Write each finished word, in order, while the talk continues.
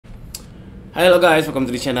Hello guys, welcome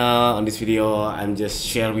to the channel. On this video, I'm just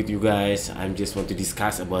share with you guys. I'm just want to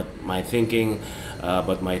discuss about my thinking,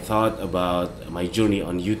 about my thought about my journey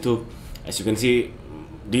on YouTube. As you can see,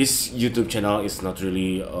 this YouTube channel is not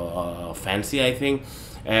really fancy, I think,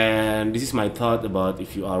 and this is my thought about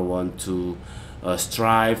if you are want to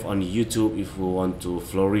strive on YouTube, if you want to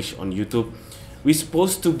flourish on YouTube, we're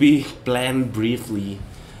supposed to be planned briefly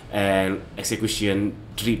and execution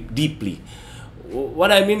deeply.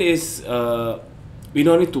 What I mean is, we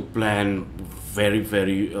don't need to plan very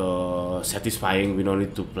satisfying. We don't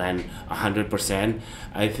need to plan 100%.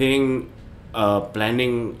 I think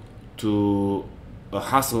planning to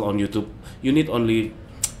hustle on YouTube, you need only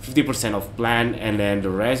 50% of plan, and then the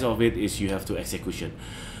rest of it is you have to execution.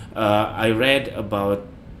 I read about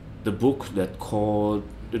the book that called,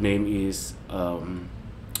 the name is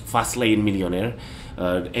Fastlane Millionaire,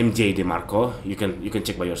 MJ DeMarco. You can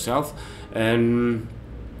check by yourself. And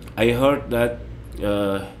I heard that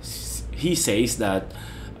he says that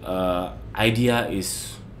idea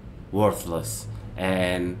is worthless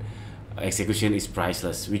and execution is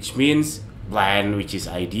priceless, which means plan, which is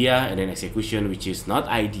idea, and then execution, which is not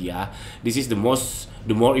idea. This is the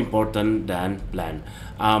more important than plan.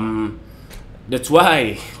 That's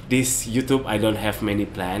why this YouTube, I don't have many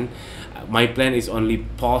plan. My plan is only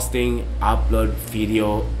posting, upload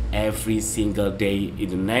video every single day in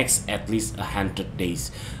the next at least 100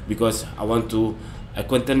 days, because I want to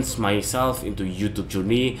acquaintance myself into YouTube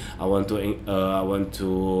journey. I want to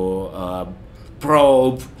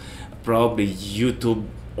probe the YouTube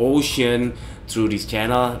ocean through this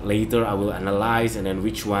channel. Later I will analyze, and then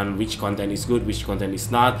which content is good, which content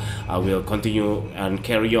is not. I will continue and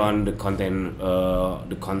carry on the content,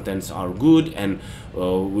 the contents are good, and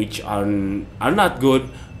which are not good,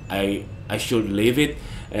 I should leave it,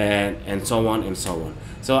 and so on and so on.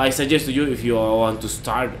 So I suggest to you, if you want to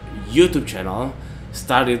start YouTube channel,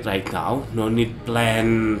 start it right now. No need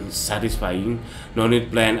plan satisfying, no need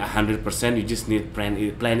plan 100%. You just need plan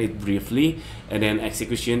it briefly, and then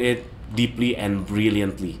execution it deeply and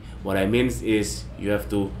brilliantly. What I mean is, you have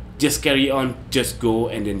to just carry on, just go,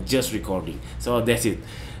 and then just recording. So that's it.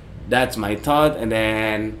 That's my thought. And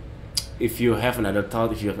then if you have another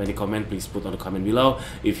thought, if you have any comment, please put on the comment below.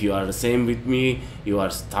 If you are the same with me, you are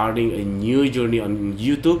starting a new journey on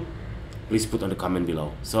YouTube, please put on the comment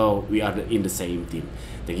below, so we are in the same team.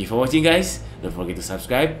 Thank you for watching, guys. Don't forget to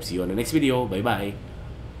subscribe. See you on the next video. Bye bye.